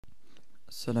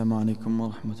Assalamu alaikum wa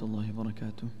rahmatullahi wa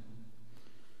barakatuh.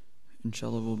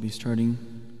 Inshallah, we'll be starting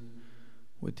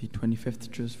with the 25th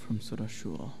juz from Surah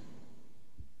Shura.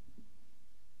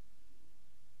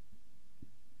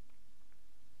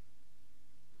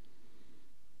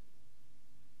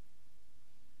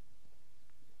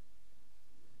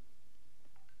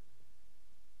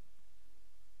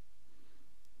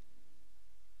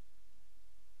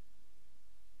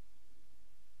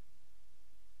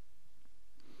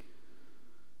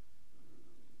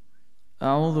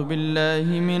 أعوذ بالله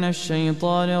من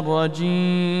الشيطان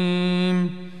الرجيم.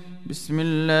 بسم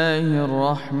الله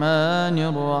الرحمن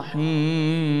الرحيم.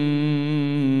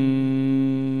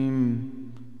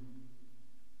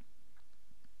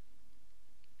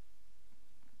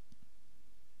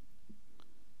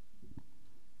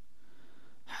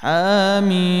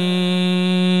 حاميم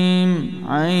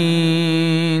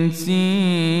عين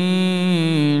سين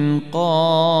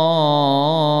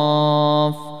قاف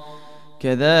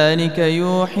كذلك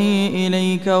يوحي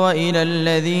إليك وإلى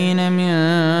الذين من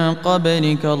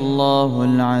قبلك الله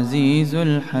العزيز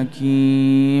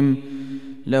الحكيم.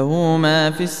 له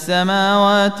ما في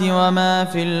السماوات وما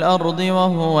في الأرض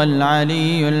وهو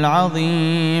العلي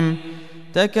العظيم.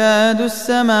 تكاد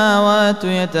السماوات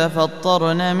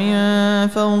يتفطرن من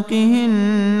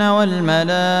فوقهن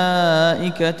والملائكة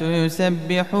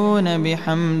يسبحون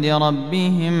بحمد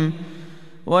ربهم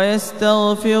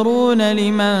ويستغفرون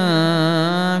لمن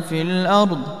في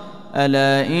الأرض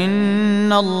ألا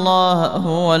إن الله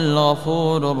هو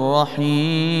الغفور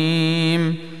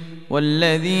الرحيم.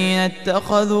 والذين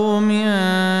اتخذوا من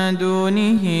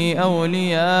دونه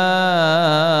أولياء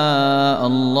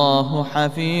الله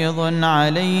حفيظ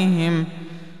عليهم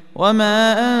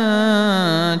وما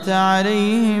أنت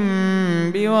عليهم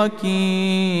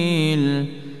بوكيل.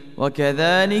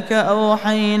 وكذلك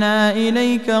أوحينا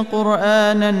إليك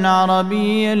قرآنا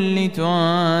عربيا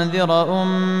لتنذر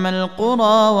أم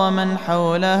القرى ومن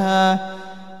حولها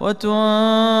وتنذر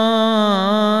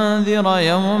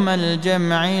يوم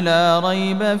الجمع لا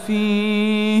ريب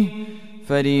فيه.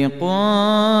 فريق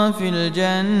في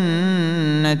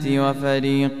الجنة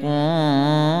وفريق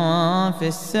في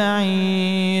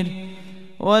السعير.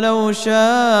 ولو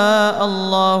شاء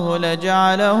الله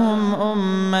لجعلهم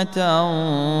أمة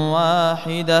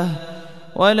واحدة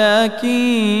ولكن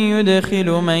يدخل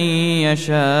من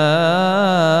يشاء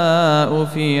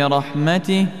في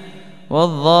رحمته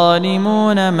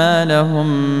والظالمون ما لهم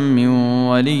من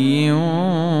ولي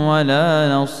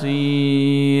ولا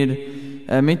نصير.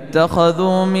 أم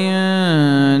اتخذوا من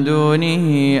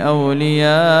دونه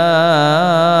أولياء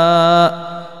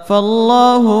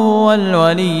فالله هو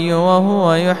الولي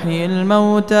وهو يحيي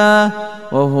الموتى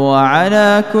وهو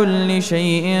على كل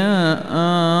شيء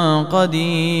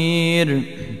قدير.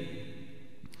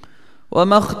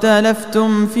 وما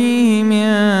اختلفتم فيه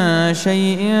من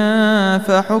شيء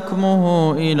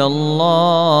فحكمه إلى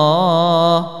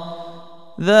الله.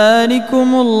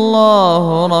 ذلكم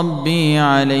الله ربي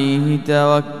عليه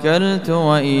توكلت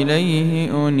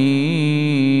وإليه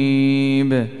أنيب.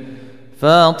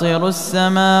 فاطر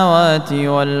السماوات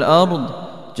والأرض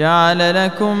جعل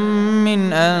لكم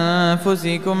من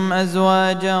أنفسكم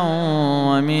أزواجا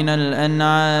ومن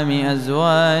الأنعام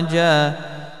أزواجا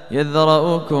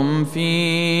يذرأكم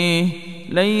فيه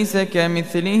ليس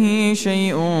كمثله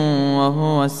شيء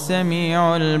وهو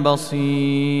السميع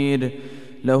البصير.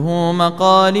 له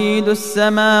مقاليد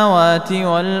السماوات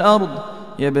والأرض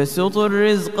يبسط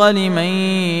الرزق لمن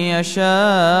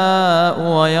يشاء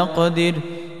ويقدر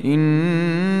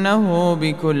إنه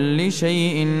بكل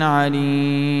شيء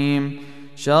عليم.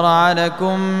 شرع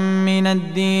لكم من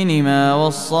الدين ما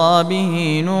وصى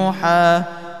به نوحا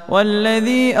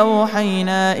والذي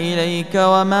أوحينا إليك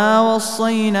وما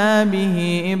وصينا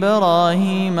به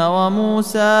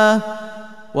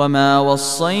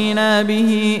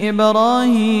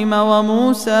إبراهيم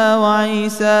وموسى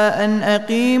وعيسى أن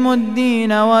أقيموا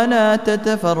الدين ولا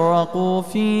تتفرقوا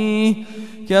فيه.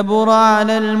 كبر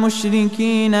على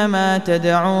المشركين ما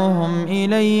تدعوهم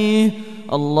إليه.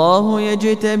 الله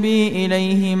يجتبي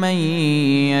إليه من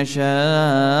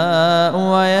يشاء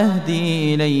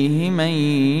ويهدي إليه من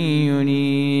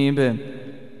ينيب.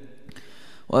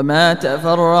 وما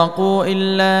تفرقوا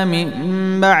إلا من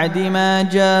بعد ما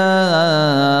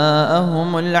جاءهم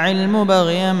العلم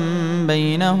بغيا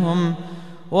بينهم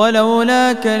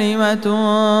ولولا كلمة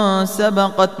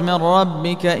سبقت من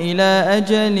ربك إلى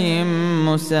أجل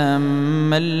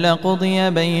مسمى لقضي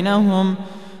بينهم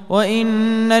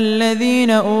وإن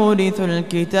الذين أورثوا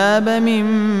الكتاب من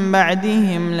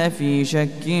بعدهم لفي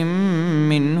شك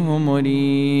منه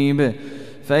مريب.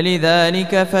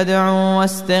 فلذلك فادع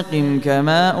واستقم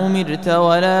كما أمرت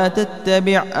ولا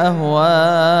تتبع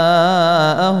أهواءهم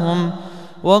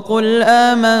وقل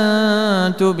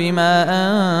آمنت بما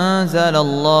أنزل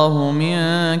الله من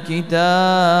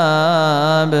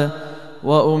كتاب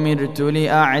وأمرت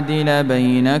لأعدل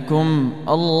بينكم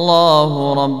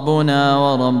الله ربنا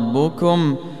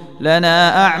وربكم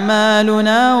لنا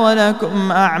أعمالنا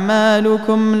ولكم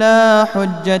أعمالكم لا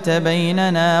حجة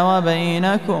بيننا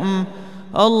وبينكم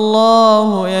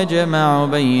الله يجمع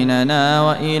بيننا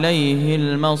وإليه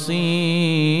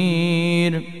المصير.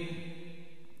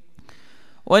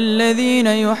 والذين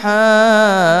يحاجون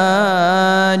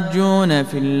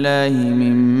في الله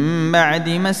من بعد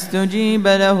ما استجيب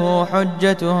له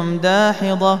حجتهم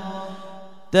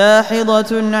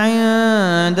داحضة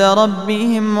عند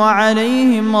ربهم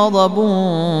وعليهم غضب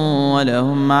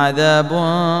ولهم عذاب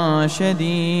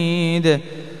شديد.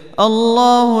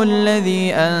 الله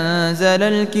الذي أنزل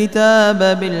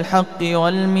الكتاب بالحق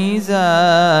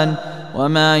والميزان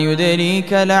وما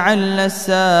يدريك لعل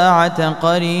الساعة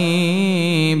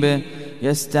قريب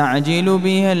يستعجل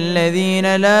بها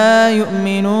الذين لا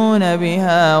يؤمنون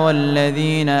بها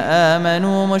والذين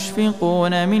آمنوا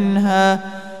مشفقون منها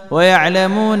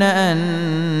ويعلمون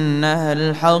أنها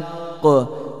الحق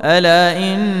ألا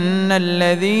إن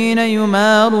الذين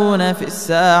يمارون في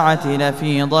الساعة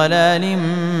لفي ضلال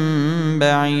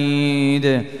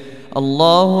بعيد.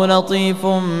 الله لطيف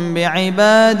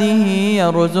بعباده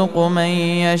يرزق من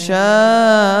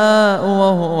يشاء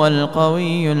وهو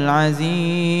القوي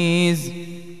العزيز.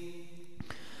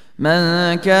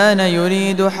 من كان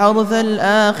يريد حرث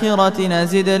الآخرة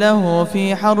نزد له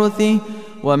في حرثه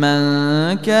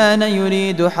ومن كان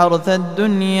يريد حرث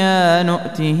الدنيا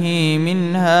نؤته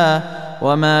منها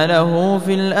وما له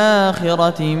في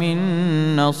الآخرة من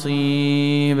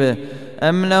نصيب.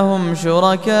 أم لهم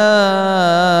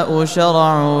شركاء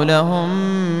شرعوا لهم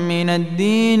من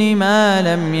الدين ما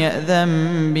لم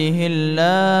يأذن به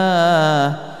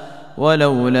الله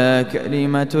ولولا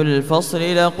كلمة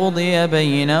الفصل لقضي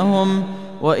بينهم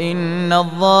وإن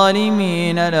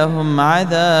الظالمين لهم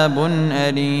عذاب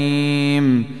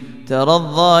أليم. ترى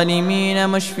الظالمين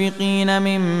مشفقين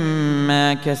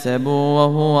مما كسبوا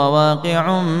وهو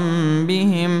واقع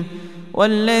بهم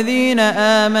والذين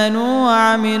آمنوا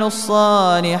وعملوا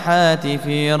الصالحات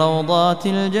في روضات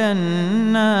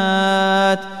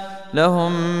الجنات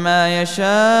لهم ما يشاءون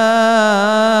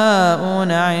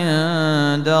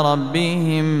عند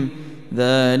ربهم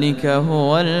ذلك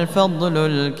هو الفضل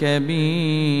الكبير.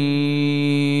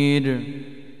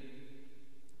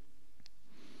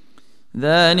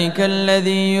 ذلك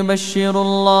الذي يبشر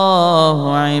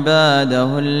الله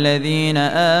عباده الذين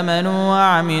آمنوا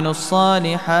وعملوا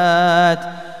الصالحات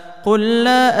قل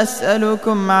لا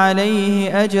أسألكم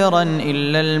عليه أجرا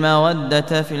إلا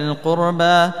المودة في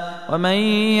القربى ومن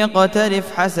يقترف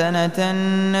حسنة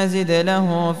نزد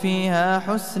له فيها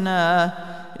حسنا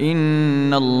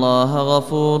إن الله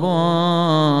غفور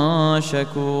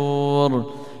شكور.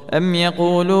 أم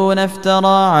يقولون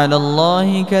افترى على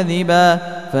الله كذبا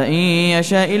فإن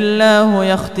يشاء الله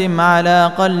يختم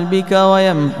على قلبك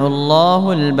ويمحو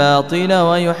الله الباطل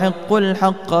ويحق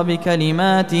الحق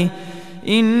بكلماته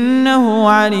إنه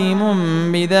عليم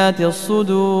بذات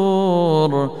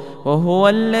الصدور. وهو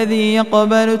الذي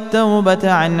يقبل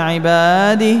التوبة عن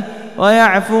عباده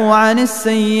ويعفو عن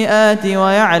السيئات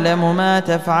ويعلم ما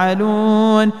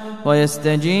تفعلون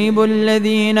ويستجيب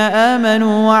الذين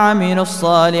آمنوا وعملوا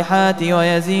الصالحات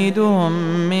ويزيدهم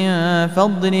من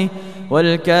فضله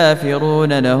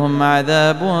والكافرون لهم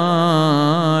عذاب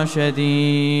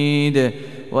شديد.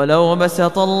 ولو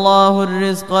بسط الله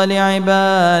الرزق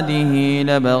لعباده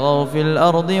لبغوا في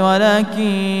الأرض ولكن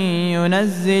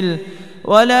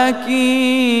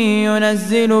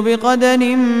ينزل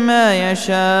بقدر ما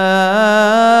يشاء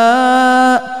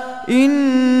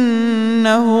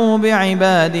إنه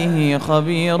بعباده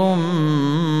خبير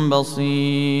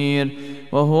بصير.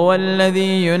 وهو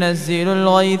الذي ينزل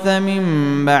الغيث من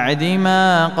بعد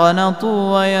ما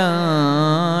قنطوا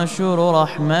وينشر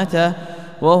رحمته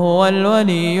وهو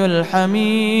الولي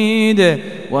الحميد.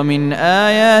 ومن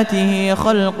آياته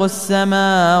خلق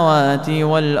السماوات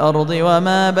والأرض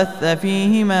وما بث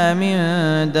فيهما من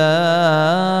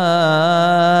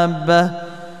دابة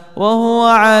وهو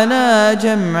على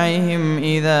جمعهم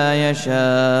إذا يشاء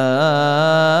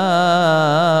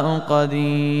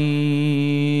قدير.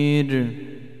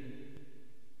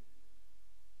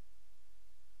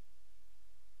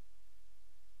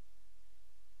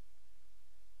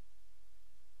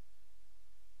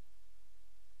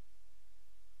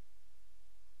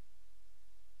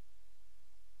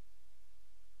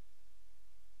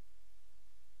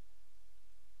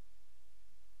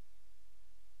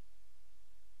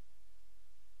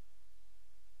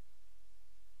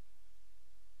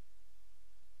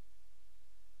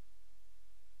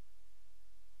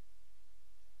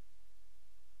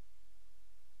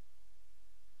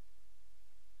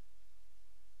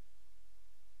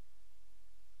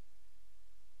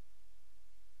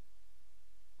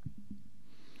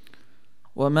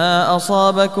 وما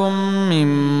أصابكم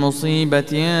من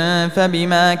مصيبة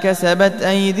فبما كسبت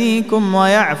أيديكم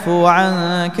ويعفو عن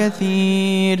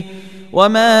كثير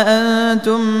وما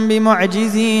أنتم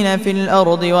بمعجزين في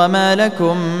الأرض وما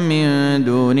لكم من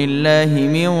دون الله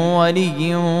من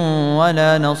ولي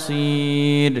ولا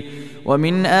نصير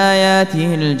ومن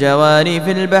آياته الجوار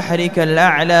في البحر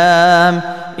كالأعلام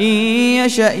إن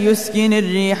يشأ يسكن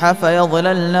الريح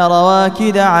فيظللن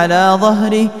رواكد على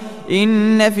ظهره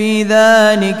إن في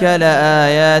ذلك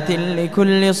لآيات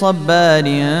لكل صبار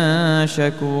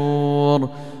شكور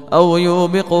أو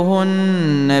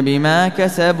يوبقهن بما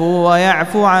كسبوا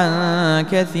ويعفو عن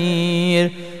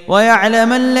كثير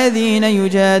ويعلم الذين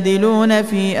يجادلون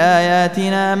في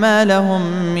آياتنا ما لهم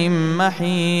من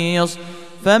محيص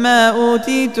فما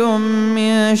أوتيتم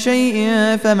من شيء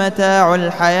فمتاع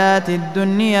الحياة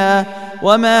الدنيا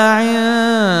وما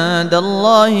عند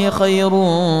الله خير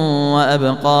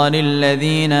وأبقى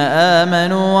للذين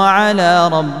آمنوا وعلى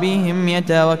ربهم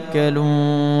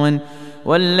يتوكلون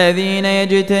والذين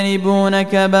يجتنبون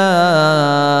كبائر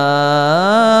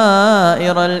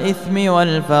الإثم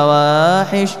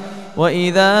والفواحش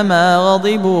وإذا ما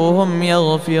غضبوا هم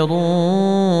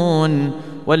يغفرون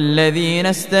والذين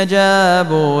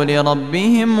استجابوا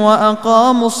لربهم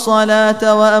وأقاموا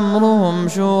الصلاة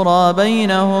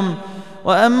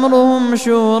وأمرهم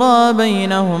شورى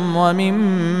بينهم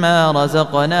ومما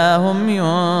رزقناهم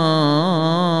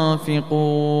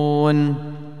ينفقون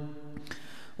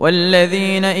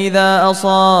والذين إذا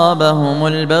أصابهم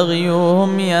البغي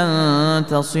هم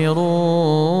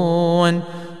ينتصرون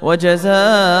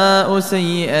وجزاء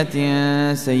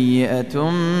سيئة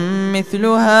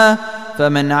مثلها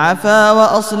فمن عفا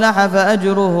وأصلح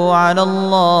فأجره على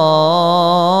الله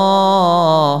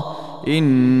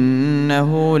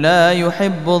إنه لا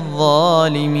يحب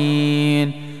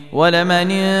الظالمين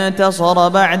ولمن انتصر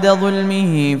بعد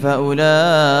ظلمه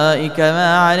فأولئك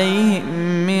ما عليهم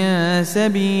من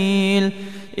سبيل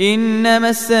إنما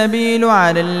السبيل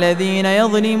على الذين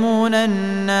يظلمون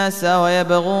الناس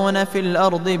ويبغون في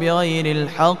الأرض بغير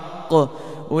الحق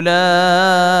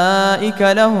أولئك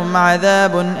لهم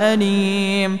عذاب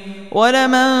أليم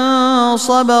ولمن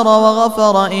صبر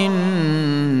وغفر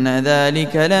إن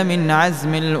ذلك لمن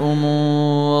عزم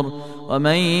الأمور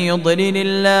ومن يضلل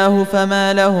الله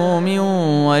فما له من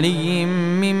ولي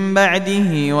من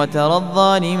بعده وترى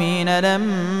الظالمين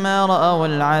لما رأوا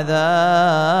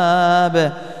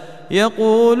العذاب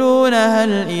يقولون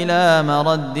هل إلى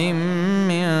مرد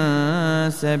من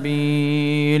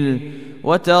سبيل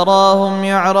وتراهم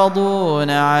يعرضون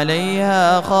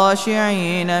عليها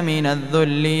خاشعين من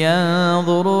الذل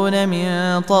ينظرون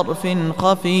من طرف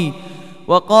خفي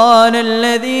وقال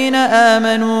الذين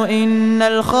آمنوا إن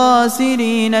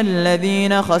الخاسرين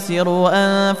الذين خسروا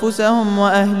أنفسهم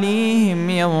وأهليهم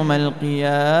يوم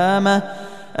القيامة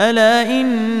ألا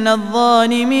إن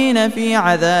الظالمين في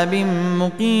عذاب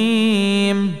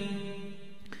مقيم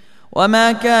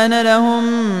وما كان لهم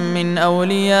من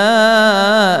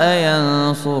أولياء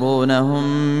ينصرونهم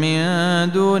من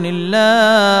دون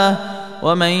الله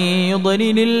ومن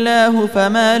يضلل الله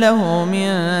فما له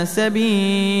من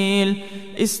سبيل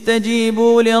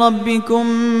استجيبوا لربكم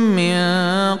من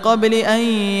قبل أن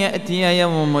يأتي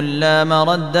يوم لا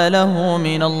مرد له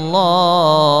من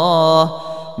الله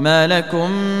ما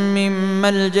لكم من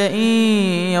ملجأ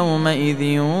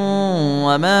يومئذ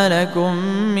وما لكم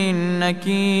من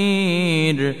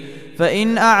نكير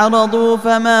فإن أعرضوا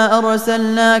فما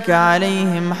أرسلناك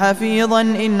عليهم حفيظا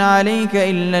إن عليك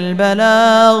إلا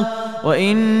البلاغ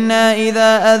وإنا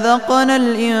إذا أذقنا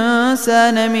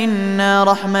الإنسان منا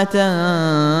رحمة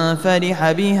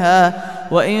فرح بها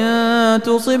وإن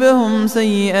تصبهم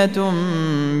سيئة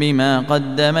بما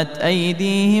قدمت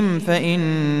أيديهم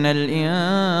فإن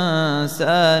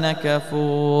الإنسان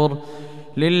كفور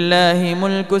لله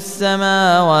ملك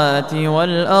السماوات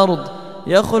والأرض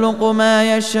يخلق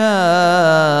ما يشاء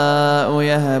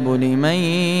يهب لمن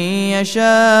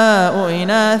يشاء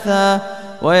إناثا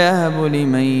ويهب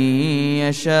لمن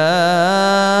يشاء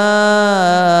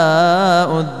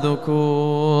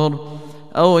الذكور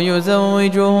أو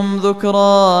يزوجهم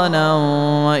ذكرانا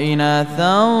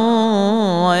وإناثا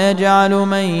ويجعل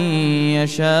من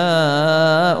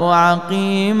يشاء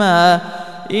عقيما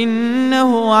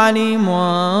إنه عليم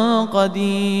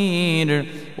قدير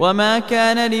وما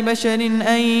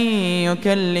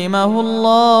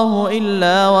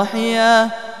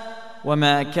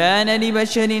كان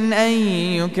لبشر أن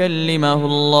يكلمه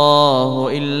الله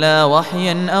إلا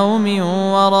وحيا أو من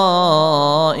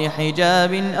وراء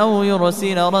حجاب أو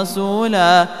يرسل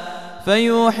رسولا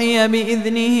فيوحي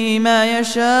بإذنه ما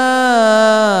يشاء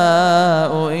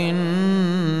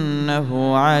إنه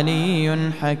إنه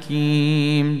علي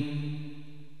حكيم.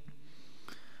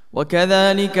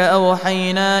 وكذلك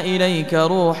أوحينا إليك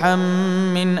روحا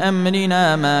من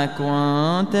أمرنا ما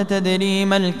كنت تدري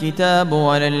ما الكتاب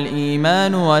ولا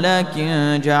الإيمان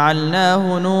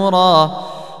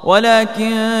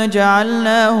ولكن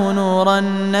جعلناه نورا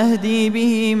نهدي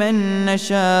به من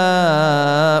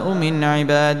نشاء من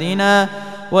عبادنا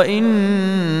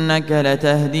وإنك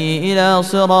لتهدي إلى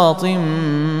صراط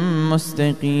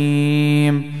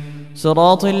مستقيم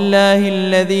صراط الله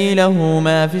الذي له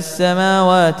ما في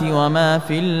السماوات وما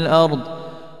في الأرض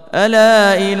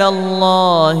ألا إلى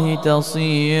الله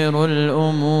تصير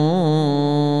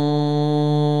الأمور.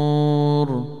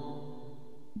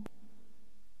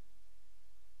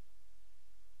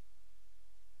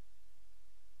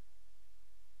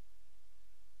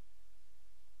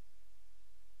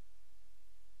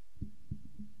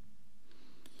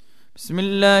 بسم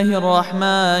الله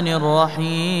الرحمن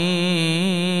الرحيم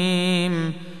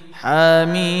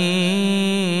حميم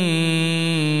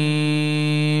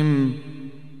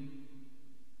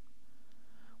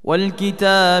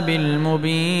والكتاب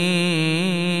المبين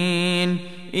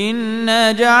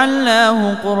إنا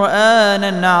جعلناه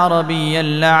قرآنا عربيا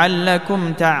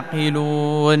لعلكم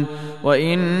تعقلون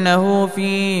وإنه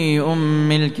في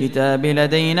أم الكتاب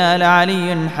لدينا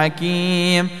لعلي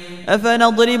حكيم.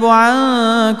 أفنضرب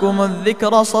عنكم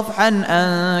الذكر صفحا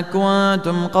أن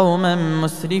كنتم قوما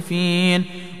مسرفين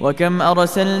وكم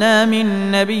أرسلنا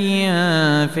من نبي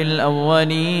في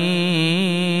الأولين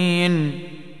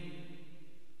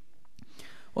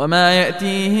وما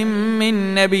يأتيهم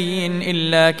من نبي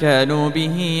إلا كانوا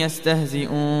به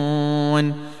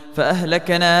يستهزئون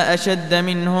فأهلكنا أشد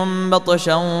منهم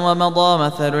بطشا ومضى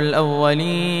مثل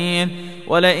الأولين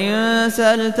ولئن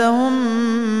سألتهم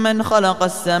من خلق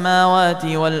السماوات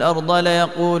والأرض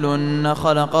ليقولن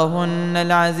خلقهن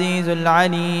العزيز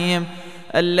العليم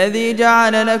الذي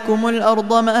جعل لكم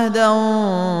الأرض مهدا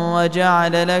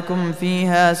وجعل لكم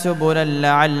فيها سبلا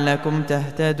لعلكم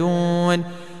تهتدون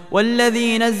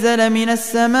والذي نزل من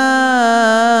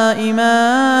السماء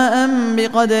ماء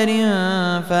بقدر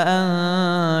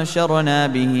فأنشرنا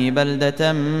به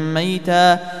بلدة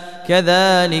ميتا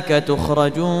كذلك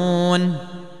تخرجون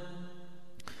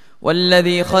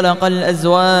والذي خلق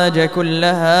الأزواج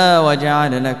كلها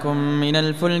وجعل لكم من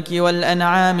الفلك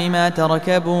والأنعام ما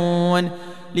تركبون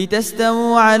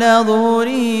لتستووا على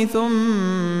ظهوره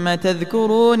ثم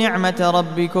تذكروا نعمة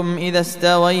ربكم إذا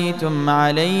استويتم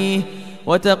عليه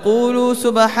وتقولوا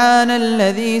سبحان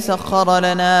الذي سخر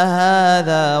لنا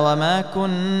هذا وما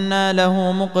كنا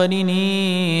له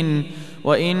مقرنين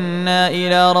وإنا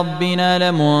إلى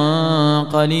ربنا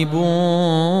لمنقلبون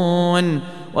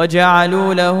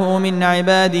وجعلوا له من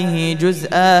عباده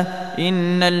جزءا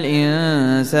إن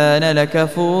الإنسان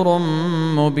لكفور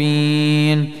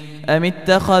مبين أم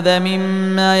اتخذ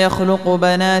مما يخلق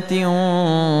بنات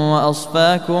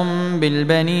وأصفاكم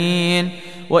بالبنين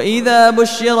وإذا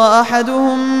بشر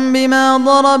أحدهم بما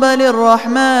ضرب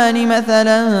للرحمن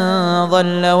مثلا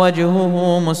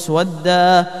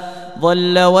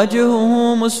ظل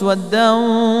وجهه مسودا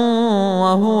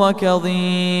وهو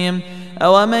كظيم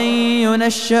أومن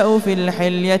ينشأ في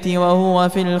الحلية وهو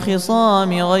في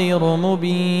الخصام غير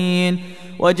مبين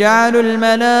وجعلوا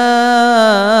الملائكة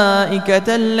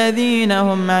الذين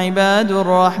هم عباد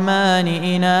الرحمن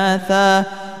إناثا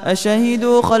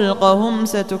أشهدوا خلقهم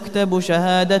ستكتب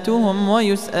شهادتهم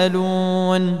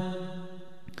ويسألون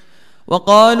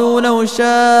وقالوا لو شاء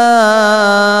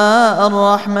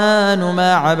الرحمن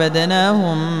ما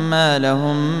عبدناهم ما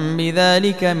لهم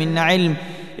بذلك من علم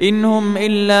إن هم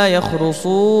إلا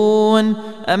يخرصون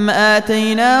أم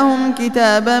آتيناهم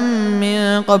كتابا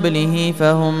من قبله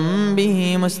فهم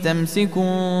به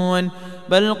مستمسكون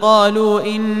بل قالوا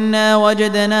إنا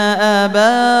وجدنا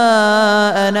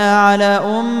آباءنا على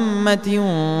أمة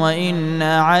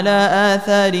وإنا على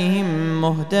آثارهم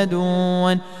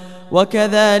مهتدون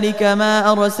وكذلك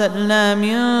ما أرسلنا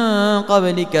من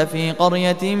قبلك في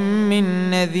قرية من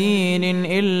نذير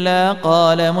إلا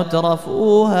قال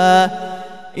مترفوها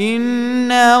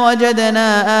إنا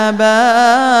وجدنا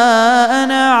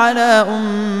آباءنا على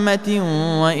أمة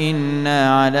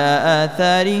وإنا على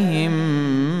آثارهم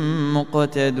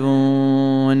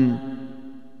مقتدون.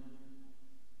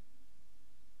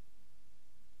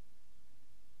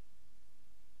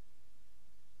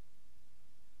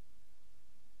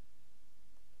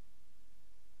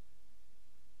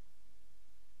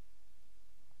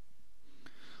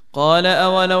 قال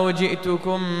أولو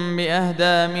جئتكم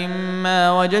بأهدى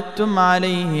مما وجدتم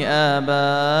عليه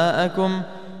آباءكم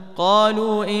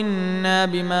قالوا إنا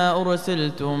بما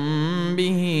أرسلتم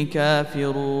به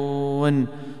كافرون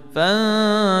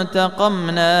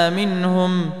فانتقمنا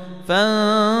منهم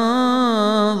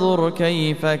فانظر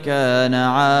كيف كان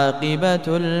عاقبة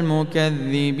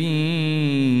المكذبين.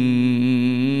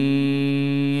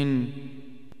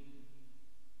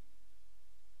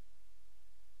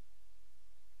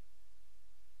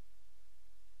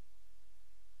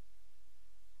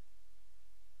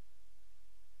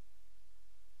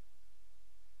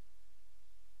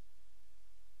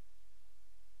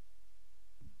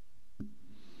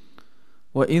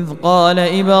 وإذ قال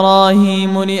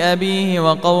إبراهيم لأبيه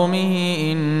وقومه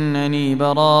إنني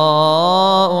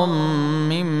براء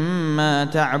مما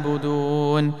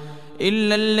تعبدون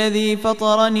إلا الذي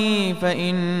فطرني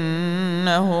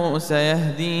فإنه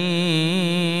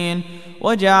سيهدين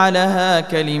وجعلها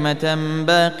كلمة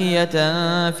باقية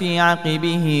في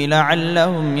عقبه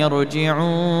لعلهم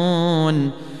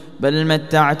يرجعون بل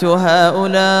متعت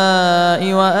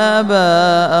هؤلاء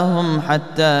وآباءهم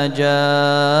حتى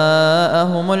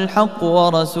جاءهم الحق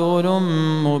ورسول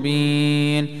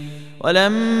مبين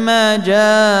ولما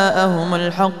جاءهم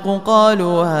الحق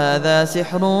قالوا هذا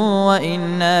سحر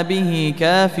وإنا به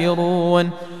كافرون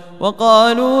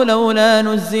وقالوا لولا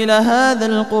نزل هذا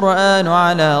القرآن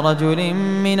على رجل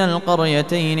من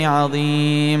القريتين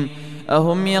عظيم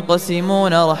أهم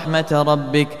يقسمون رحمة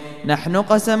ربك نحن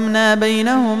قسمنا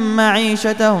بينهم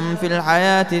معيشتهم في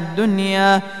الحياة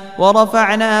الدنيا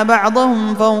ورفعنا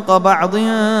بعضهم فوق بعض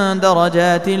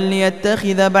درجات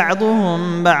ليتخذ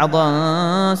بعضهم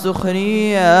بعضا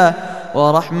سخريا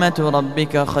ورحمة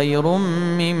ربك خير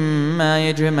مما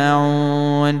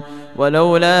يجمعون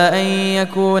ولولا أن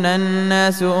يكون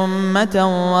الناس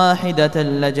أمة واحدة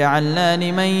لجعلنا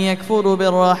لمن يكفر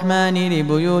بالرحمن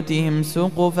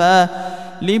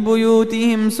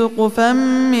لبيوتهم سقفا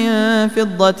من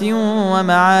فضة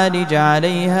ومعارج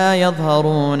عليها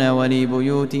يظهرون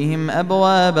ولبيوتهم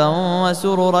أبوابا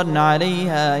وسررا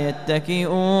عليها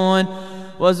يتكئون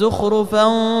وزخرفا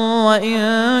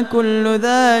وإن كل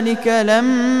ذلك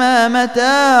لما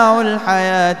متاع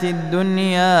الحياة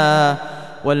الدنيا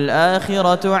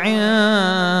والآخرة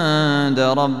عند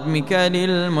ربك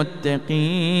للمتقين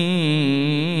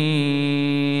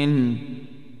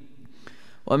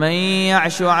ومن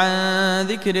يعش عن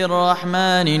ذكر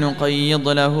الرحمن نقيض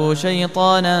له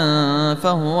شيطانا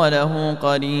فهو له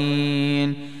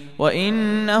قرين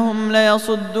وإنهم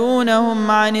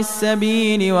ليصدونهم عن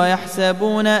السبيل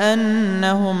ويحسبون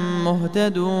أنهم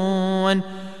مهتدون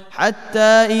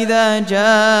حتى إذا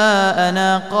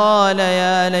جاءنا قال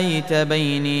يا ليت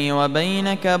بيني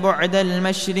وبينك بعد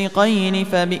المشرقين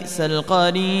فبئس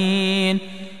القرين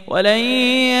ولن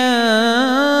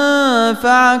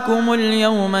ينفعكم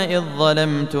اليوم إذ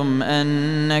ظلمتم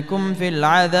أنكم في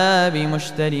العذاب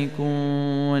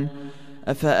مشتركون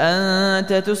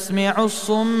أفأنت تسمع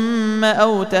الصم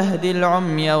أو تهدي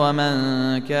العمي ومن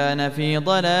كان في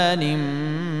ضلال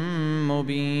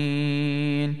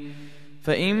مبين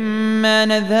فإما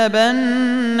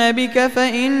نذهبن بك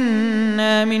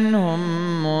فإنا منهم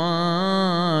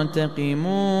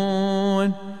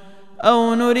منتقمون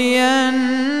أو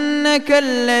نرينك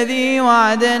الذي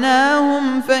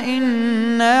وعدناهم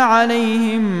فإنا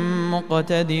عليهم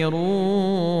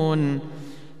مقتدرون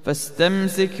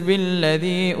فاستمسك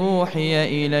بالذي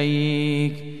أوحي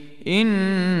إليك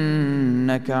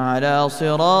إنك على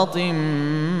صراط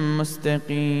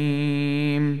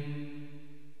مستقيم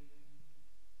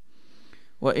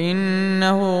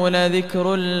وإنه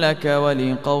لذكر لك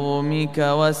ولقومك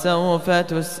وسوف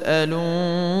تسألون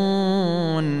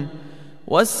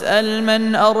واسأل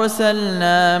من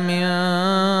أرسلنا من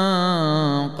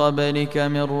قبلك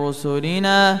من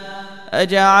رسلنا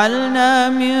أجعلنا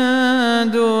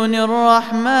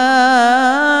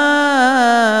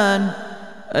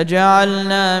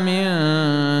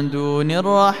من دون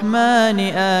الرحمن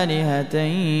آلهة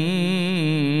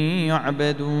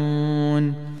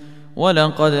يعبدون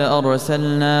ولقد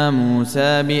أرسلنا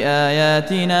موسى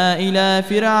بآياتنا إلى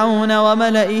فرعون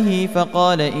وملئه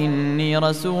فقال إني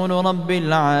رسول رب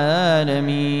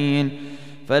العالمين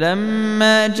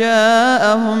فلما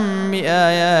جاءهم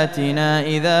بآياتنا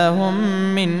إذا هم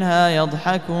منها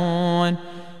يضحكون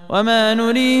وما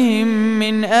نريهم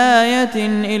من آية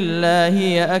إلا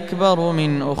هي أكبر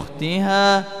من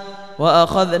أختها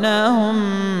وأخذناهم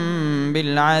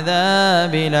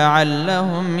بالعذاب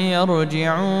لعلهم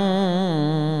يرجعون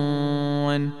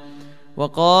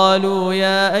وقالوا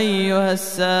يا أيها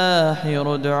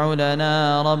الساحر ادع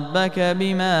لنا ربك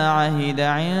بما عهد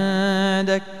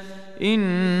عندك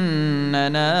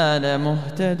إننا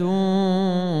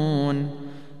لمهتدون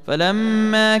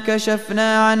فلما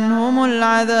كشفنا عنهم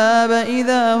العذاب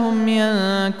إذا هم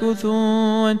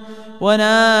ينكثون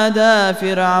ونادى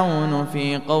فرعون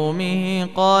في قومه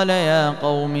قال يا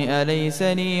قوم أليس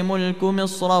لي ملك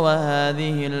مصر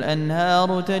وهذه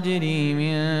الأنهار تجري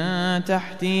من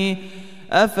تحتي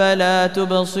أفلا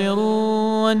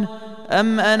تبصرون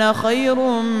أم أنا خير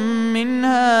من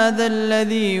هذا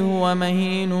الذي هو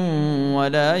مهين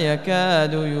ولا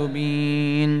يكاد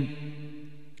يبين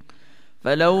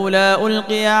فلولا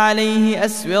ألقي عليه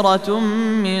أسورة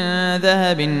من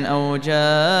ذهب أو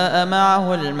جاء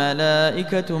معه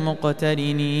الملائكة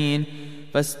مقترنين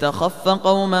فاستخف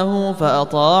قومه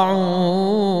فأطاعوه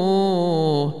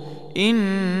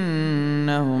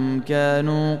إنهم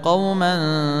كانوا قوما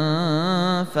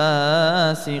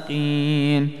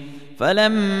فاسقين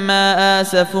فلما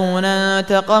آسفونا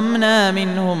انتقمنا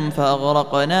منهم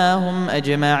فأغرقناهم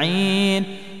أجمعين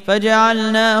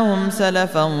فجعلناهم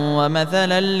سلفا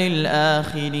ومثلا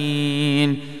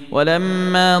للآخرين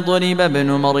ولما ضرب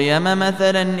ابن مريم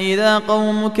مثلا إذا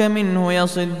قومك منه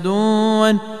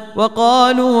يصدون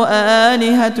وقالوا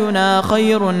أآلهتنا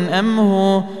خير أم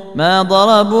هو ما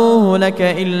ضربوه لك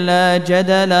إلا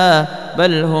جدلا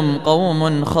بل هم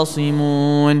قوم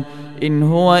خصمون إن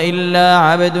هو إلا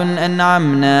عبد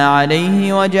أنعمنا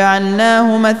عليه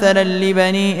وجعلناه مثلا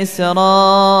لبني إسرائيل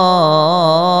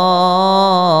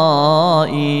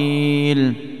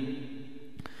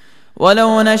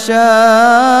ولو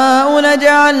نشاء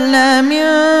لجعلنا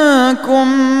منكم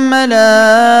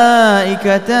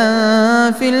ملائكة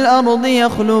في الأرض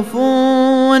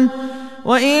يخلفون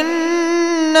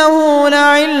وإنه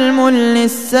لعلم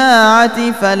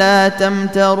للساعة فلا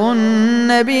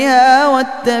تمترن بها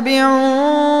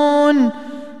واتبعون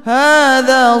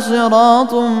هذا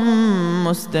صراط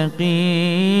مستقيم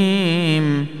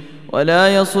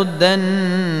ولا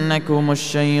يصدنكم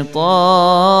الشيطان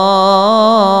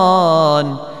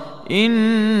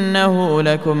إنه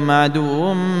لكم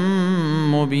عدو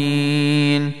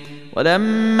مبين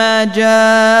ولما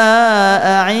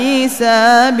جاء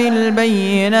عيسى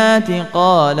بالبينات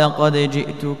قال قد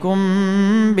جئتكم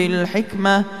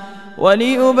بالحكمة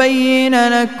ولأبين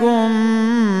لكم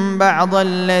بعض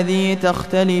الذي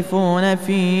تختلفون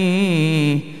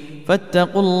فيه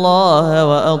فاتقوا الله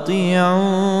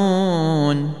وأطيعون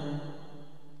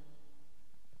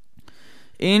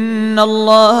إن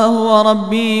الله هو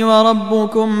ربي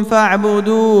وربكم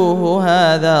فاعبدوه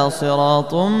هذا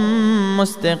صراط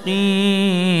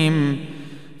مستقيم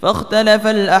فاختلف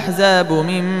الأحزاب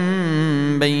من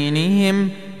بينهم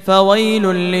فويل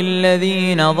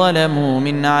للذين ظلموا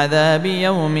من عذاب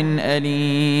يوم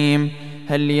أليم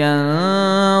هل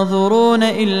ينظرون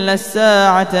إلا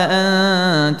الساعة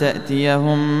أن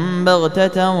تأتيهم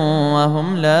بغتة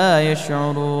وهم لا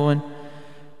يشعرون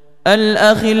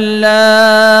الأخلاء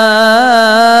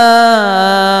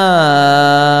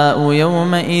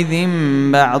يومئذ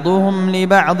بعضهم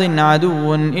لبعض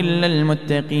عدو إلا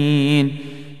المتقين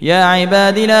يا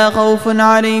عباد لا خوف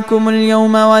عليكم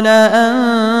اليوم ولا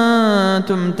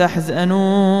أنتم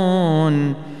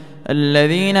تحزنون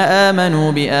الذين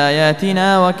آمنوا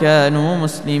بآياتنا وكانوا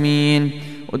مسلمين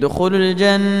ادخلوا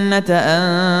الجنة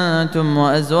أنتم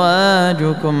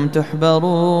وأزواجكم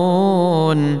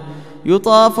تحبرون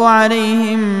يطاف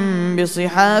عليهم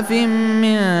بصحاف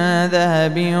من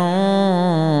ذهب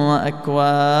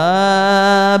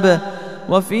وأكواب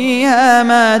وفيها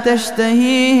ما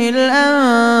تشتهيه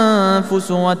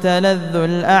الأنفس وتلذ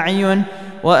الأعين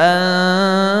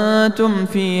وأنتم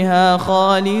فيها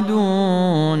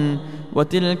خالدون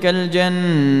وتلك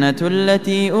الجنة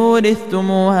التي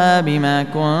أورثتموها بما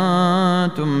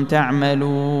كنتم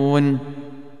تعملون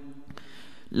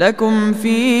لكم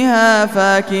فيها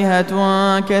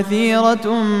فاكهة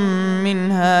كثيرة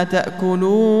منها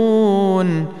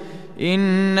تأكلون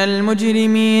إن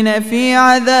المجرمين في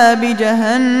عذاب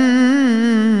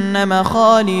جهنم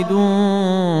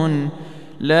خالدون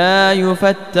لا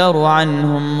يفتر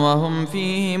عنهم وهم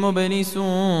فيه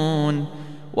مبلسون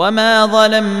وما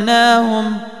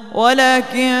ظلمناهم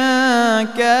ولكن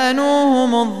كانوا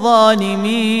هم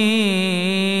الظالمين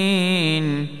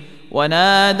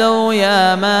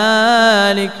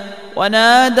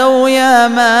ونادوا يا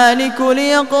مالك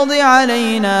ليقض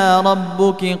علينا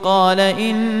ربك قال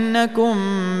إنكم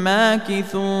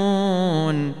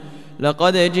ماكثون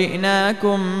لقد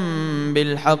جئناكم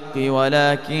بالحق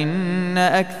ولكن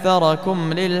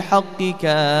أكثركم للحق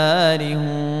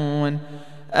كارهون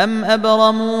أم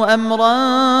أبرموا أمرا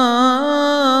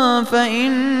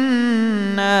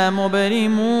فإنا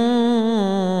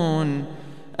مبرمون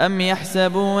أم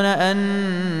يحسبون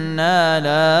أنا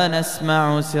لا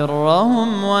نسمع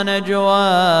سرهم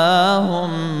ونجواهم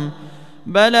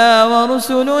بلى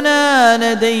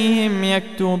ورسلنا لديهم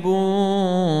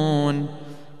يكتبون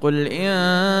قل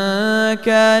إن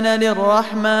كان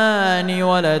للرحمن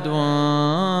ولد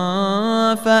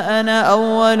فأنا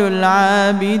أول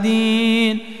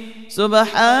العابدين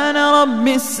سبحان رب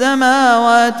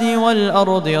السماوات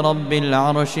والأرض رب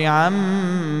العرش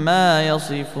عما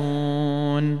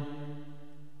يصفون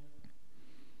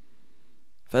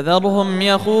فذرهم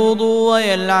يخوضوا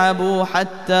ويلعبوا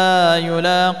حتى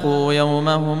يلاقوا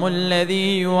يومهم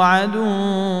الذي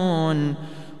يوعدون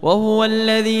وهو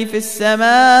الذي في السماء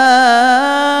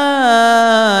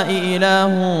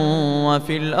إله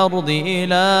وفي الأرض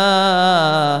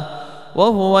إله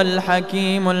وهو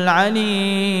الحكيم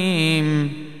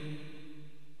العليم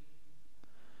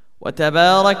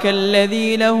وتبارك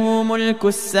الذي له ملك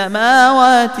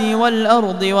السماوات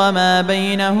والأرض وما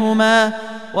بينهما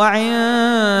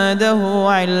وعنده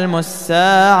علم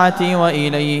الساعة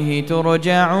وإليه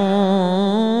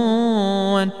ترجعون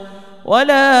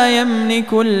ولا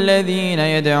يملك الذين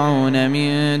يدعون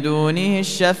من دونه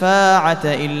الشفاعة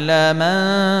إلا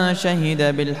من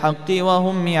شهد بالحق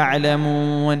وهم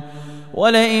يعلمون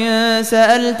ولئن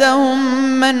سألتهم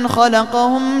من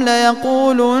خلقهم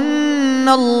ليقولن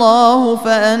الله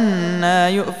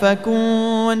فأنى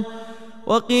يؤفكون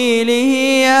وقيله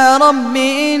يا رب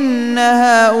إن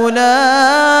هؤلاء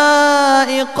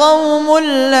قوم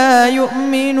لا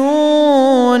يؤمنون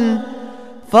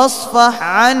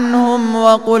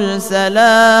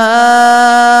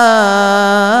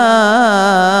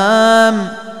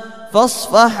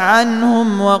فاصفح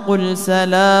عنهم وقل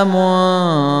سلام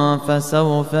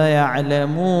فسوف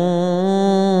يعلمون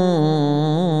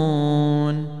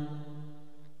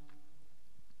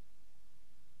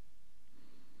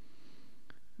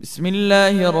بسم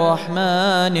الله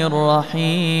الرحمن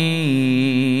الرحيم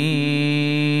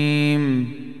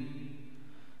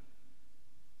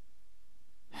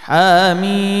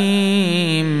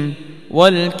حاميم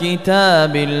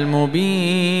والكتاب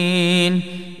المبين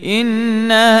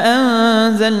إنا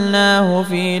أنزلناه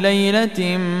في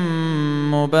ليلة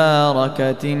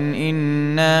مباركة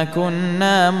إنا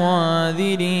كنا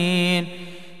منذرين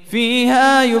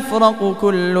فيها يفرق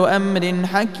كل أمر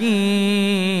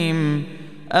حكيم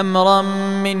أمرا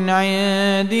من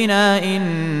عندنا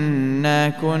إنا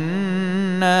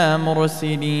كنا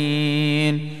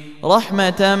مرسلين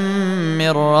رحمة من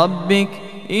ربك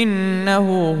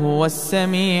إنه هو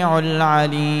السميع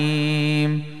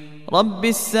العليم رب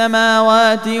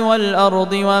السماوات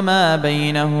والأرض وما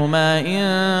بينهما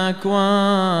إن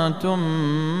كنتم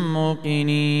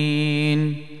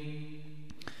موقنين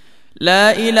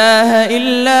لا إله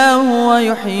إلا هو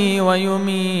يحيي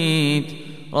ويميت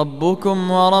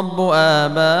ربكم ورب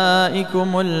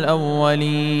آبائكم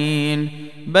الأولين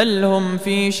بل هم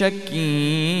في شك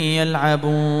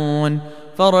يلعبون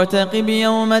فارتقب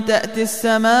يوم تأتي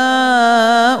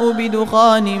السماء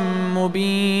بدخان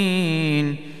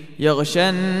مبين يغشى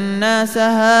الناس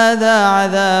هذا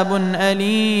عذاب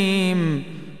أليم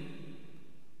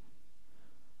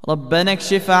ربنا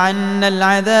اكشف عنا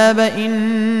العذاب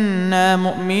إنا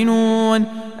مؤمنون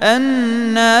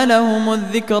أنى لهم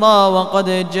الذكرى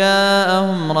وقد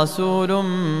جاءهم رسول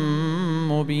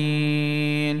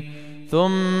مبين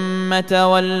ثم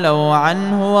تولوا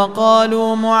عنه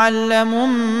وقالوا معلم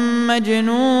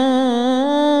مجنون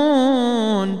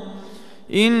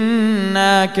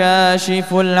إنا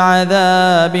كاشف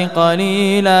العذاب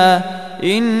قليلا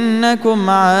إنكم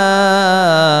عائدون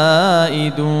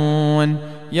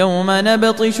يوم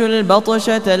نبطش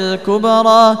البطشة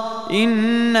الكبرى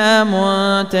إنا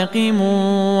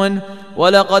منتقمون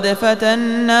ولقد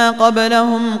فتنا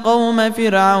قبلهم قوم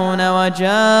فرعون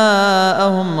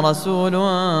وجاءهم رسول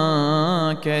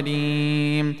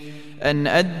كريم أن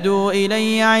أدوا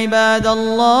إلي عباد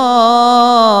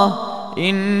الله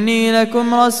إني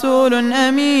لكم رسول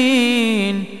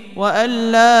أمين وأن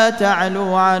لا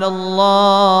تعلوا على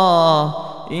الله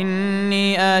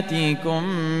إني آتيكم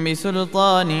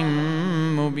بسلطان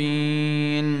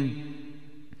مبين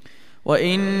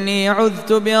وإني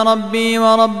عذت بربي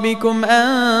وربكم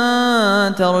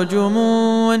أن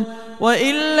ترجمون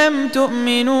وإن لم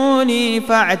تؤمنوا لي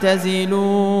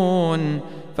فاعتزلون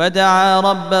فدعا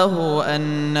ربه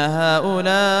أن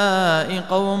هؤلاء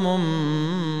قوم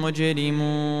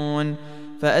مجرمون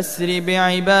فأسر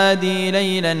بعبادي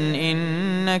ليلا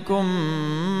إنكم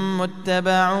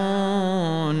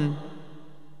متبعون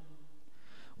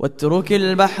واترك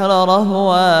البحر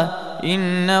رهوا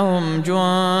إنهم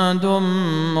جند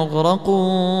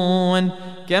مغرقون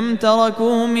كم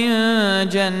تركوا من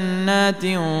جنات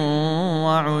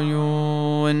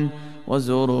وعيون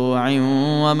وزروع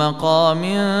ومقام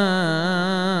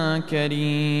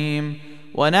كريم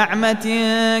ونعمة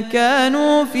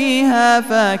كانوا فيها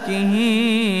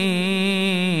فاكهين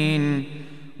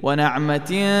ونعمة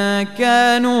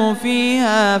كانوا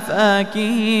فيها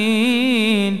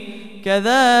فاكهين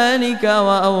كذلك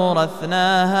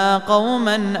وأورثناها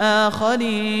قوما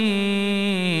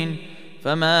آخرين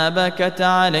فما بكت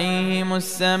عليهم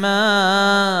السماء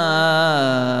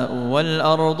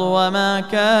والأرض وما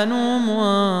كانوا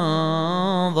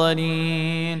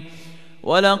منظرين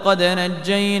ولقد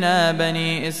نجينا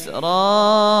بني إسرائيل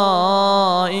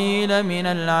من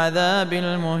العذاب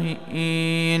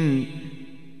المهين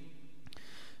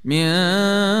من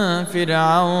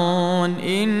فرعون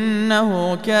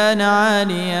إنه كان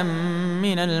عاليا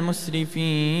من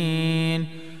المسرفين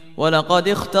ولقد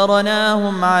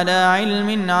اخترناهم على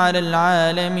علم على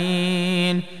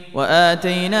العالمين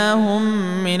وآتيناهم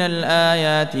من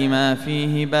الآيات ما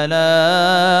فيه بلاء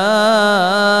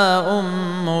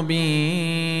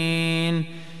مبين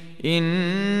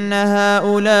إن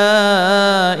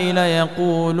هؤلاء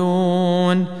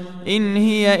ليقولون إن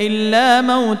هي إلا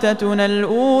موتتنا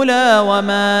الأولى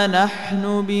وما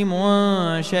نحن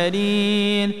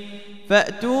بمنشرين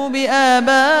فأتوا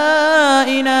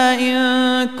بآبائنا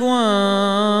إن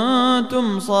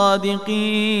كنتم صادقين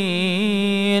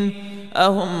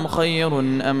أهم خير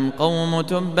أم قوم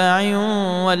تبع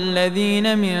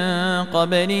والذين من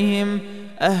قبلهم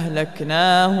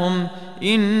أهلكناهم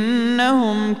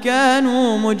إنهم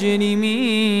كانوا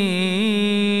مجرمين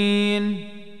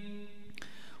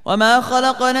وما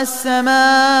خلقنا السماء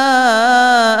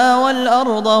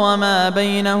والأرض وما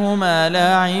بينهما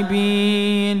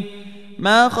لاعبين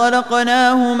ما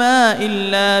خلقناهما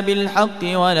إلا بالحق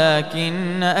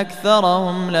ولكن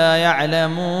أكثرهم لا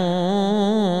يعلمون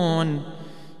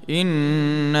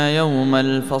إن يوم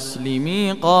الفصل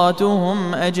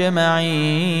ميقاتهم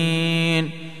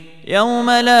أجمعين يوم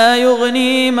لا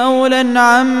يغني مولى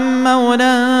عن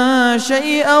مولى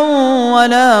شيئا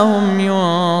ولا هم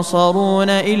ينصرون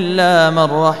إلا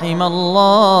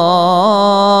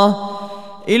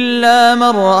من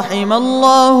رحم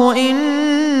الله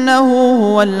إنه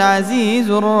هو العزيز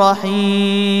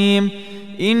الرحيم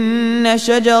إن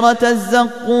شجرة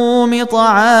الزقوم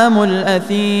طعام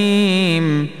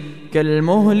الأثيم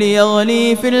كالمهل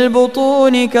يغلي في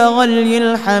البطون كغلي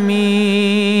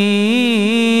الحميم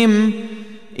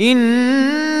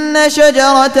إن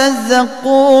شجرة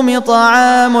الزقوم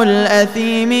طعام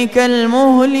الأثيم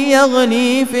كالمهل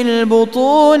يغلي في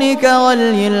البطون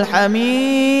كغلي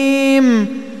الحميم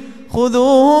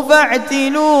خذوه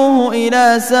فاعتلوه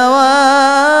إلى سواء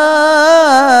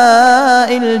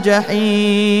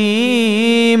الجحيم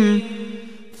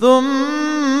ثم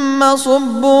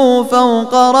صبوا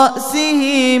فوق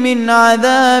رأسه من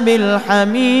عذاب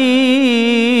الحميم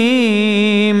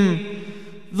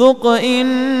ذق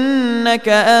إنك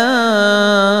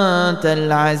أنت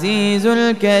العزيز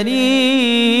الكريم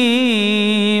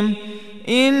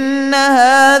إن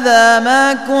هذا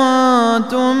ما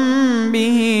كنتم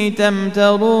به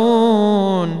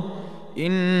تمترون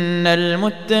إن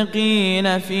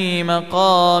المتقين في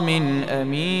مقام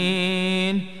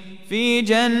أمين في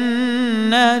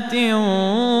جنات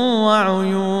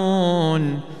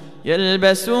وعيون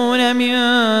يلبسون من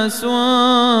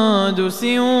سندس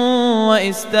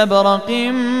واستبرق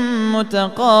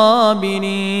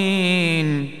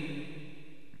متقابلين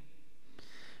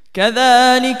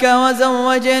كذلك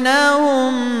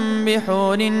وزوجناهم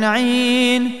بحور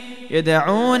عين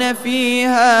يدعون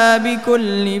فيها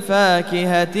بكل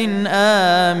فاكهة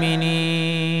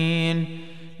آمنين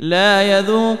لا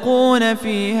يذوقون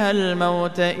فيها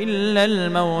الموت إلا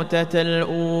الموتة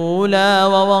الأولى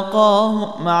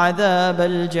ووقاهم عذاب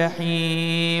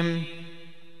الجحيم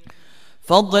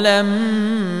فضلا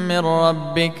من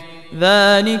ربك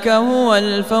ذلك هو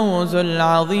الفوز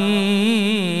العظيم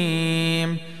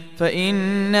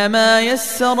فإنما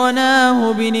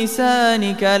يسرناه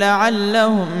بلسانك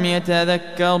لعلهم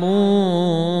يتذكرون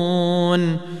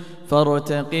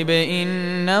فارتقب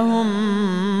إنهم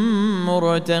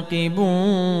مرتقبون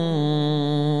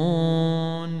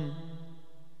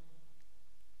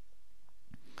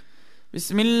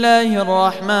بسم الله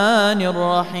الرحمن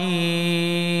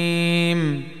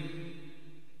الرحيم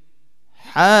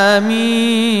حميم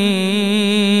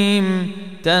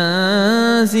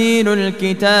تنزيل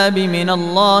الكتاب من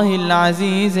الله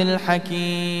العزيز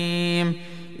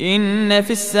الحكيم إن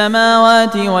في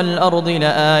السماوات والأرض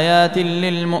لآيات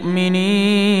للمؤمنين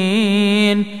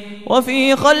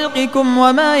وفي خلقكم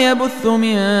وما يبث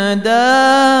من دابة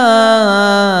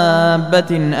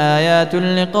آيات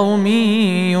لقوم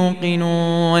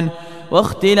يوقنون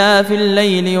واختلاف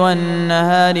الليل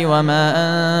والنهار وما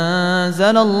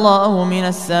أنزل الله من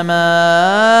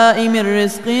السماء من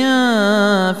رزق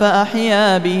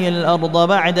فأحيا به الأرض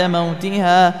بعد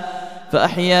موتها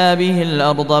فأحيا به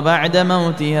الأرض بعد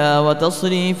موتها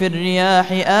وتصريف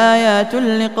الرياح آيات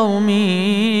لقوم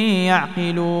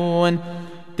يعقلون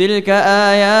تلك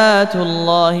آيات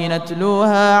الله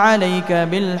نتلوها عليك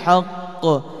بالحق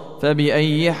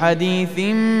فبأي حديث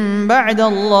بعد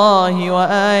الله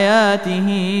وآياته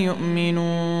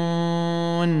يؤمنون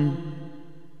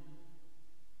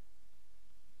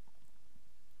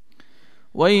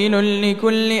ويل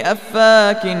لكل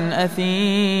أفاك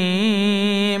أثيم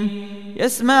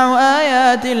يسمع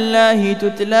آيات الله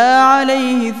تتلى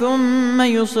عليه ثم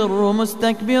يصر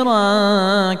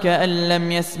مستكبرا كأن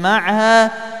لم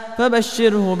يسمعها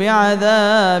فبشره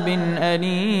بعذاب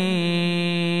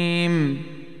أليم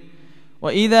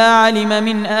وإذا علم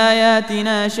من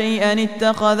آياتنا شيئا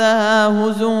اتخذها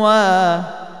هزوا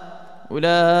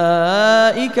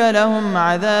أولئك لهم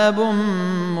عذاب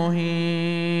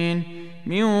مهين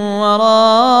من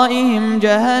ورائهم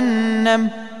جهنم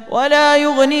ولا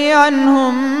يغني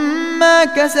عنهم ما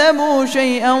كسبوا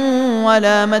شيئا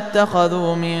ولا ما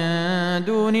اتخذوا من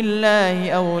دون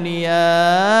الله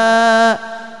أولياء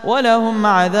ولهم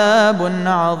عذاب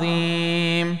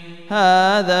عظيم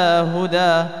هذا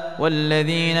هدى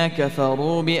والذين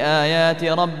كفروا بآيات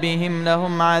ربهم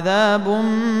لهم عذاب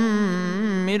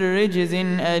من رجز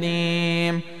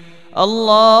أليم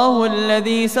الله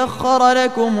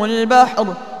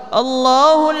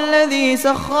الذي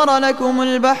سخر لكم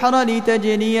البحر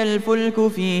لتجري الفلك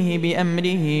فيه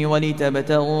بأمره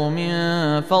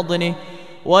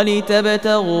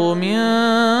ولتبتغوا من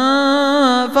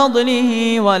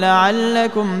فضله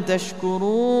ولعلكم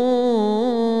تشكرون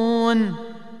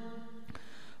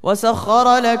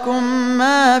وسخر لكم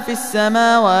ما في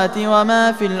السماوات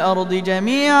وما في الأرض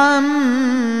جميعا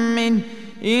منه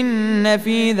إن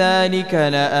في ذلك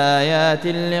لآيات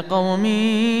لقوم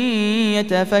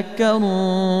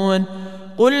يتفكرون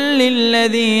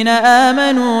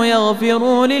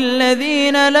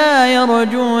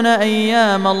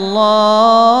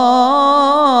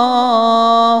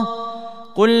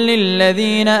قل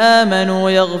للذين آمنوا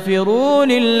يغفروا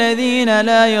للذين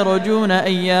لا يرجون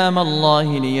أيام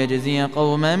الله ليجزي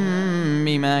قوما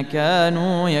بما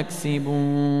كانوا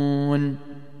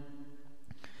يكسبون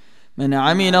من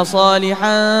عمل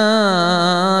صالحا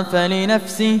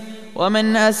فلنفسه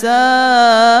ومن أساء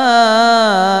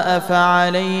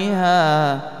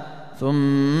فعليها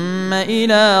ثم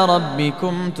إلى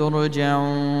ربكم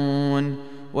ترجعون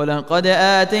ولقد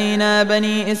آتينا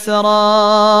بني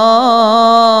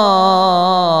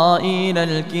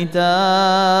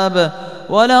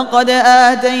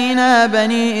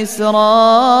إسرائيل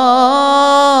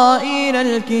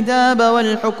الكتاب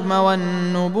والحكم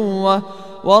والنبوة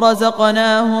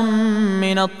ورزقناهم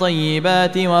من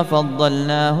الطيبات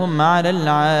وفضلناهم على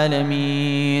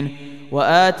العالمين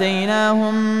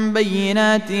وآتيناهم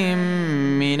بينات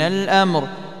من الأمر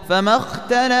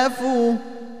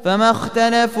فما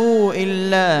اختلفوا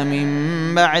إلا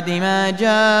من بعد ما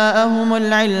جاءهم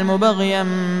العلم بغيا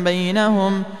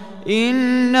بينهم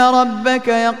إن ربك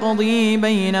يقضي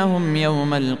بينهم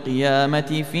يوم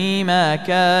القيامة فيما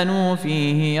كانوا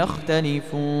فيه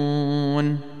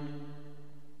يختلفون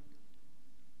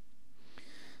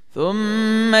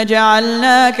ثم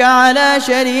جعلناك على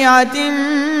شريعة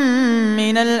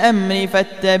من الأمر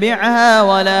فاتبعها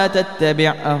ولا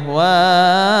تتبع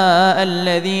أهواء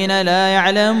الذين لا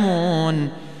يعلمون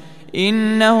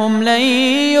إنهم لن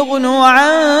يغنوا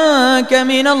عنك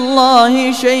من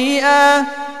الله شيئا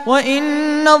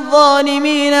وإن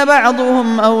الظالمين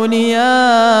بعضهم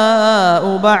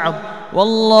أولياء بعض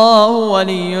والله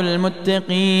ولي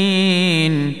المتقين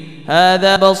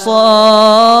هذا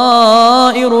بصائر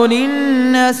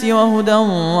للناس وهدى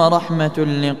ورحمة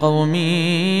لقوم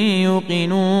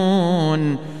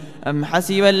يوقنون أم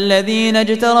حسب الذين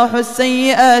اجترحوا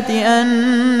السيئات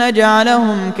أن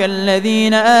نجعلهم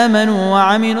كالذين آمنوا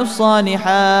وعملوا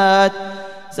الصالحات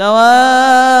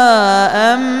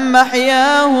سواء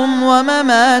محياهم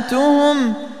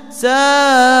ومماتهم ساء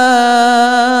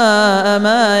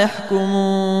ما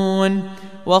يحكمون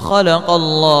وخلق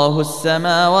الله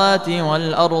السماوات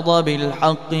والأرض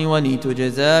بالحق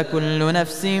ولتجزى كل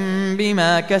نفس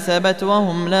بما كسبت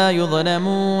وهم لا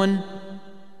يظلمون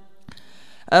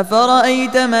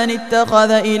أفرأيت من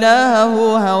اتخذ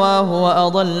إلهه هواه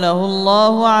وأضله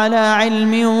الله على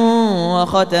علم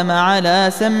وختم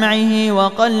على سمعه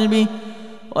وقلبه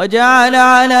وجعل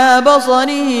على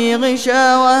بصره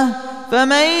غشاوة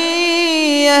فمن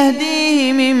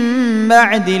يهديه من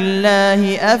بعد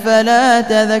الله أفلا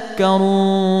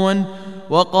تذكرون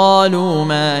وقالوا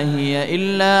ما هي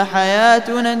إلا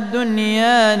حياتنا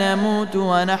الدنيا نموت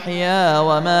ونحيا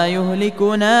وما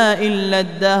يهلكنا إلا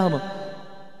الدهر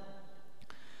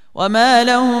وما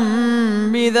لهم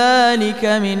بذلك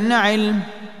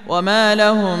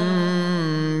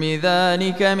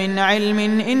من علم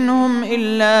إن هم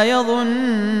إلا يظنون.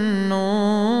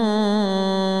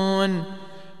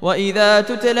 وإذا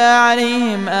تتلى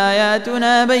عليهم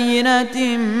آياتنا بينات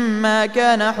ما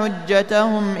كان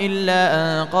حجتهم إلا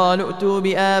أن قالوا ائتوا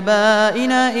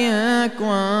بآبائنا إن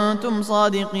كنتم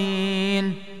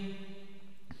صادقين.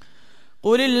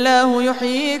 قل الله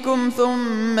يحييكم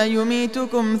ثم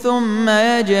يميتكم ثم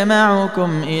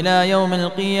يجمعكم إلى يوم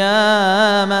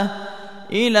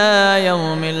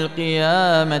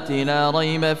القيامة لا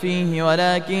ريب فيه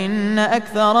ولكن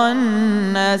أكثر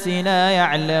الناس لا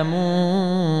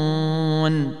يعلمون.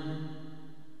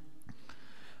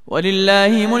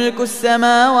 ولله ملك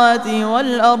السماوات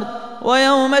والأرض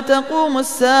ويوم تقوم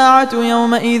الساعة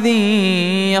يومئذ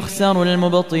يخسر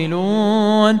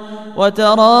المبطلون.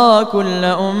 وترى كل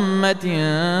أمة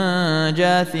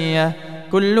جاثية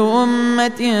كل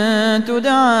أمة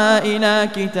تدعى إلى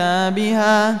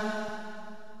كتابها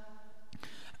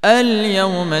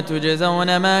اليوم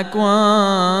تجزون ما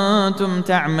كنتم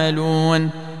تعملون.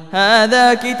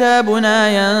 هذا كتابنا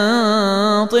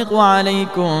ينطق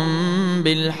عليكم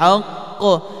بالحق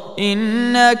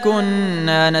إنا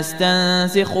كنا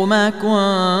نستنسخ ما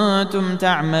كنتم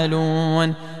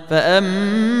تعملون.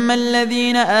 فأما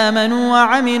الذين آمنوا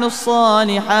وعملوا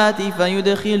الصالحات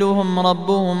فيدخلهم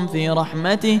ربهم في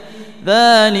رحمته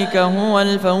ذلك هو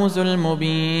الفوز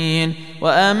المبين.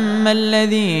 وأما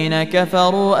الذين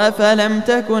كفروا أفلم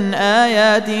تكن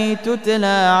آياتي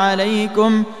تتلى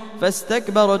عليكم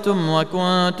فاستكبرتم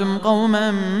وكنتم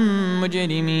قوما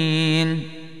مجرمين.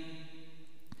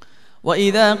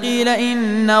 وإذا قيل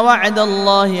إن وعد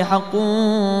الله حق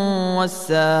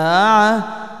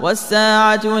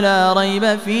والساعة لا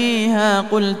ريب فيها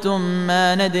قلتم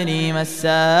ما ندري ما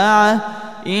الساعة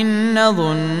إن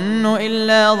نظن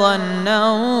إلا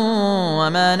ظنا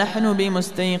وما نحن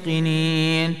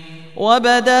بمستيقنين.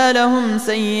 وبدا لهم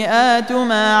سيئات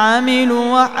ما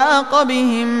عملوا وحاق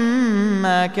بهم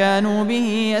ما كانوا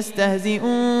به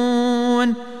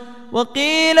يستهزئون.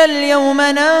 وقيل اليوم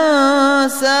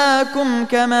ننساكم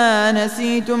كما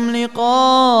نسيتم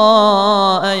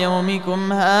لقاء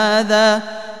يومكم هذا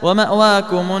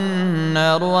ومأواكم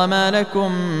النار وما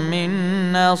لكم من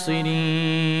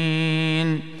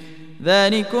ناصرين.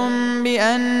 ذلكم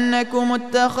بأنكم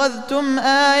اتخذتم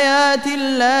آيات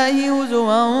الله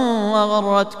هزوا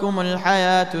وغرتكم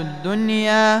الحياة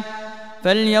الدنيا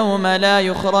فاليوم لا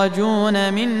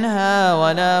يخرجون منها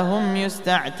ولا هم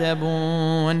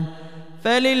يستعتبون.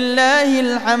 فلله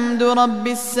الحمد رب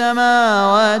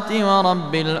السماوات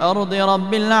ورب الأرض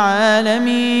رب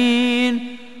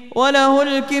العالمين. وله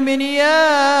الكبرياء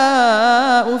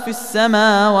في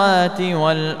السماوات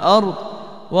والأرض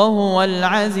وهو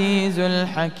العزيز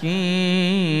الحكيم.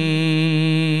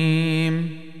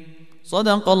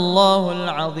 صدق الله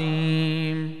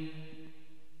العظيم.